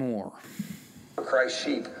there was more. Christ's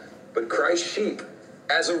sheep. But Christ's sheep,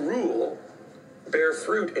 as a rule, bear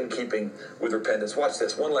fruit in keeping with repentance. Watch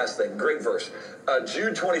this. One last thing. Great verse.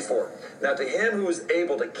 Jude 24. Now to him who is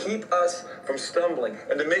able to keep us from stumbling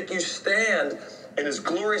and to make you stand in his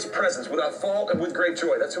glorious presence without fault and with great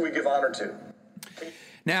joy. That's who we give honor to.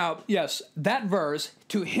 Now, yes, that verse,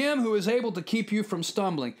 to him who is able to keep you from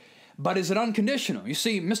stumbling. But is it unconditional? You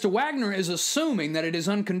see, Mr. Wagner is assuming that it is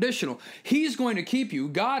unconditional. He's going to keep you,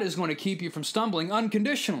 God is going to keep you from stumbling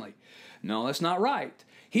unconditionally. No, that's not right.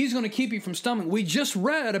 He's going to keep you from stumbling. We just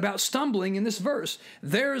read about stumbling in this verse.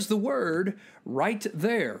 There's the word right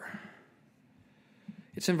there.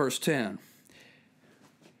 It's in verse 10.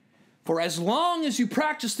 For as long as you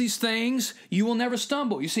practice these things, you will never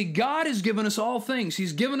stumble. You see, God has given us all things.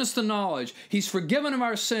 He's given us the knowledge. He's forgiven of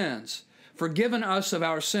our sins, forgiven us of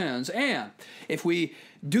our sins. And if we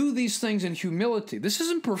do these things in humility, this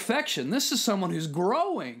isn't perfection. This is someone who's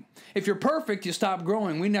growing. If you're perfect, you stop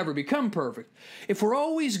growing. We never become perfect. If we're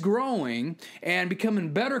always growing and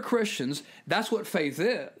becoming better Christians, that's what faith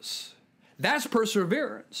is. That's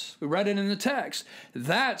perseverance. We read it in the text.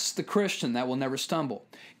 That's the Christian that will never stumble.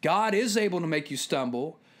 God is able to make you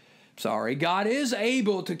stumble God is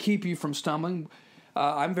able to keep you from stumbling.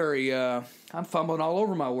 I'm fumbling all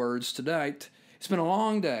over my words tonight. It's been a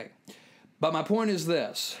long day. But my point is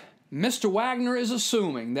this. Mr. Wagner is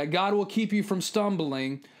assuming that God will keep you from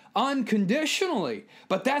stumbling unconditionally,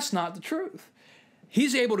 but that's not the truth.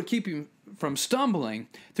 He's able to keep you from stumbling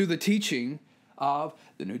through the teaching of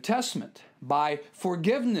the New Testament, by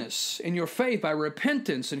forgiveness in your faith, by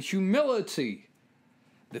repentance and humility,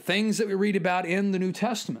 the things that we read about in the New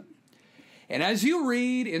Testament. And as you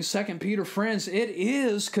read in 2 Peter, friends, it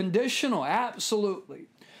is conditional, absolutely.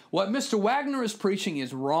 What Mr. Wagner is preaching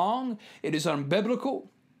is wrong. It is unbiblical.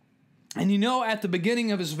 And you know, at the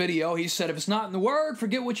beginning of his video, he said, if it's not in the Word,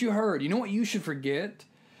 forget what you heard. You know what you should forget?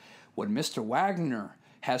 What Mr. Wagner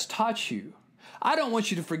has taught you. I don't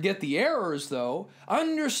want you to forget the errors, though.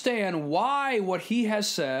 Understand why what he has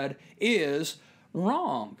said is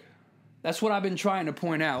wrong. That's what I've been trying to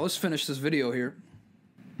point out. Let's finish this video here.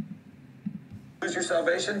 Lose your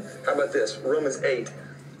salvation? How about this? Romans 8,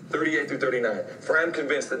 38 through 39. For I am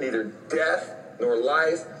convinced that neither death, nor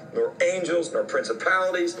life, nor angels, nor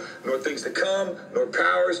principalities, nor things to come, nor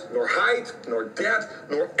powers, nor height, nor depth,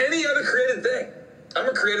 nor any other created thing. I'm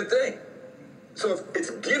a created thing. So if it's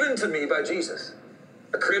given to me by Jesus,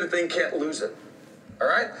 a created thing can't lose it. All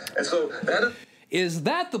right? And so that is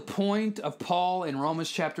that the point of Paul in Romans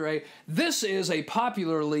chapter 8? This is a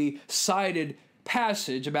popularly cited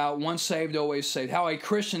passage about once saved, always saved, how a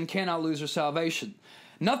Christian cannot lose their salvation.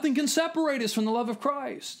 Nothing can separate us from the love of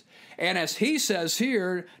Christ. And as he says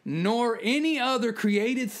here, nor any other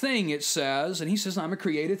created thing, it says, and he says, I'm a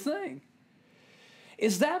created thing.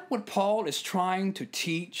 Is that what Paul is trying to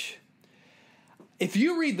teach? If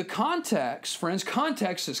you read the context, friends,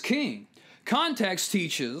 context is king. Context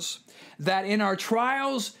teaches that in our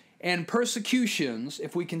trials and persecutions,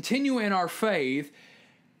 if we continue in our faith,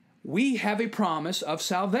 we have a promise of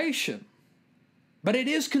salvation. But it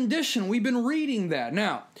is conditional. We've been reading that.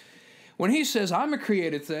 Now, when he says, I'm a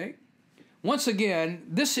created thing, once again,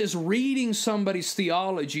 this is reading somebody's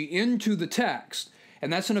theology into the text,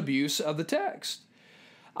 and that's an abuse of the text.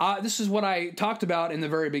 This is what I talked about in the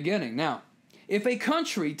very beginning. Now, if a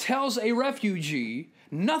country tells a refugee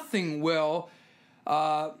nothing will,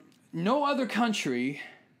 no other country,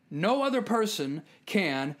 no other person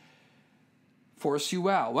can force you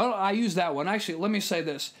out. Well, I use that one. Actually, let me say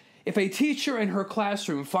this. If a teacher in her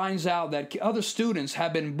classroom finds out that other students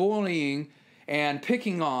have been bullying and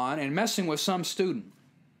picking on and messing with some student,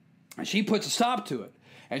 and she puts a stop to it,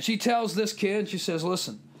 and she tells this kid, she says,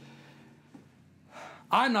 listen,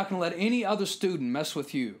 I'm not going to let any other student mess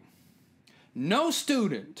with you. No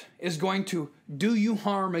student is going to do you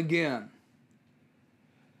harm again.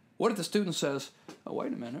 What if the student says, oh,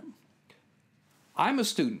 wait a minute, I'm a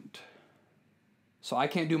student, so I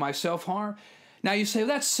can't do myself harm? Now you say, well,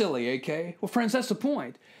 that's silly, okay? Well, friends, that's the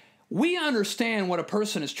point. We understand what a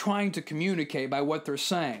person is trying to communicate by what they're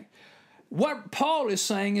saying. What Paul is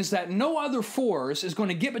saying is that no other force is going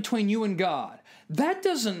to get between you and God. That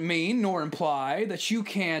doesn't mean nor imply that you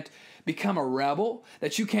can't become a rebel,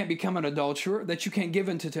 that you can't become an adulterer, that you can't give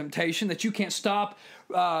in to temptation, that you can't stop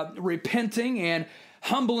repenting and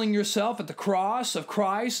humbling yourself at the cross of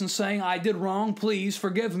Christ and saying, I did wrong, please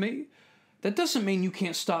forgive me. That doesn't mean you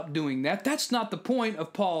can't stop doing that. That's not the point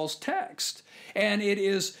of Paul's text. And it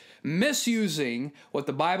is misusing what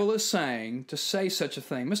the Bible is saying to say such a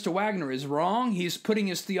thing. Mr. Wagner is wrong. He's putting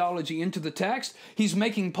his theology into the text. He's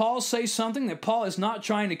making Paul say something that Paul is not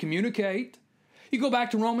trying to communicate. You go back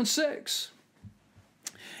to Romans 6.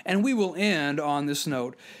 And we will end on this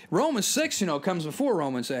note. Romans 6, comes before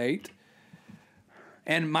Romans 8.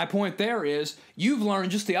 And my point there is, you've learned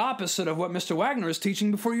just the opposite of what Mr. Wagner is teaching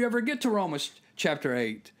before you ever get to Romans chapter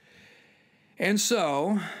 8. And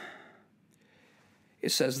so,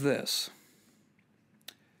 it says this.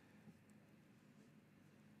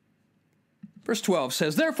 Verse 12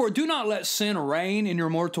 says, therefore do not let sin reign in your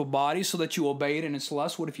mortal body so that you obey it in its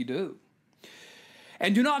lust. What if you do?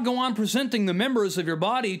 And do not go on presenting the members of your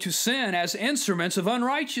body to sin as instruments of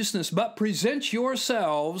unrighteousness, but present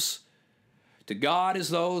yourselves to God as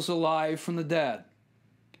those alive from the dead,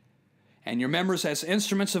 and your members as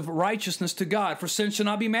instruments of righteousness to God. For sin shall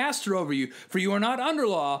not be master over you, for you are not under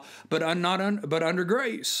law, but under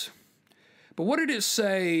grace. But what did it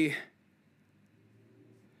say?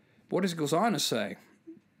 What does it goes on to say?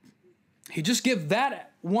 He just gave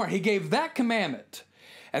that warning. He gave that commandment.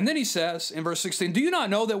 And then he says in verse 16, do you not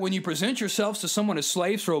know that when you present yourselves to someone as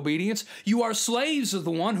slaves for obedience, you are slaves of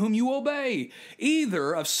the one whom you obey,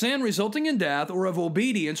 either of sin resulting in death or of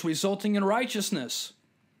obedience resulting in righteousness?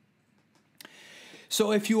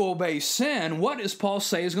 So if you obey sin, what does Paul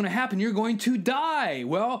say is going to happen? You're going to die.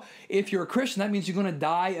 Well, if you're a Christian, that means you're going to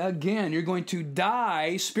die again. You're going to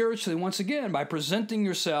die spiritually once again by presenting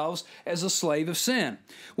yourselves as a slave of sin,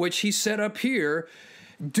 which he said up here,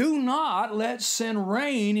 do not let sin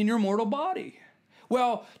reign in your mortal body.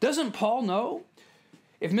 Well, doesn't Paul know?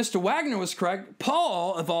 If Mr. Wagner was correct,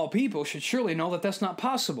 Paul, of all people, should surely know that that's not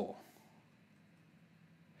possible.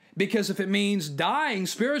 Because if it means dying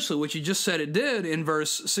spiritually, which he just said it did in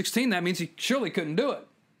verse 16, that means he surely couldn't do it.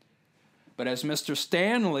 But as Mr.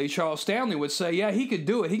 Stanley, Charles Stanley would say, yeah, he could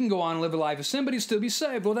do it. He can go on and live a life of sin, but he'd still be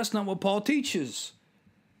saved. Well, that's not what Paul teaches.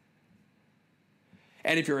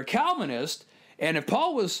 And if you're a Calvinist, and if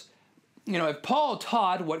Paul was, if Paul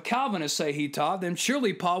taught what Calvinists say he taught, then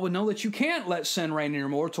surely Paul would know that you can't let sin reign in your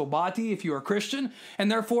mortal body if you're a Christian,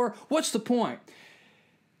 and therefore, what's the point?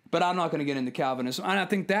 But I'm not going to get into Calvinism, and I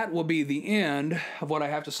think that will be the end of what I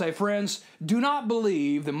have to say. Friends, do not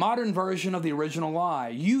believe the modern version of the original lie.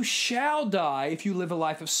 You shall die if you live a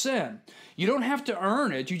life of sin. You don't have to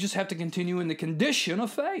earn it. You just have to continue in the condition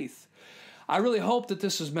of faith. I really hope that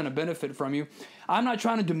this has been a benefit from you. I'm not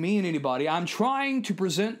trying to demean anybody. I'm trying to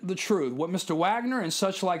present the truth. What Mr. Wagner and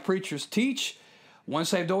such like preachers teach, once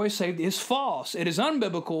saved, always saved, is false. It is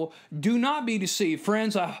unbiblical. Do not be deceived.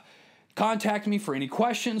 Friends, contact me for any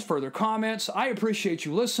questions, further comments. I appreciate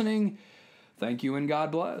you listening. Thank you and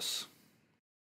God bless.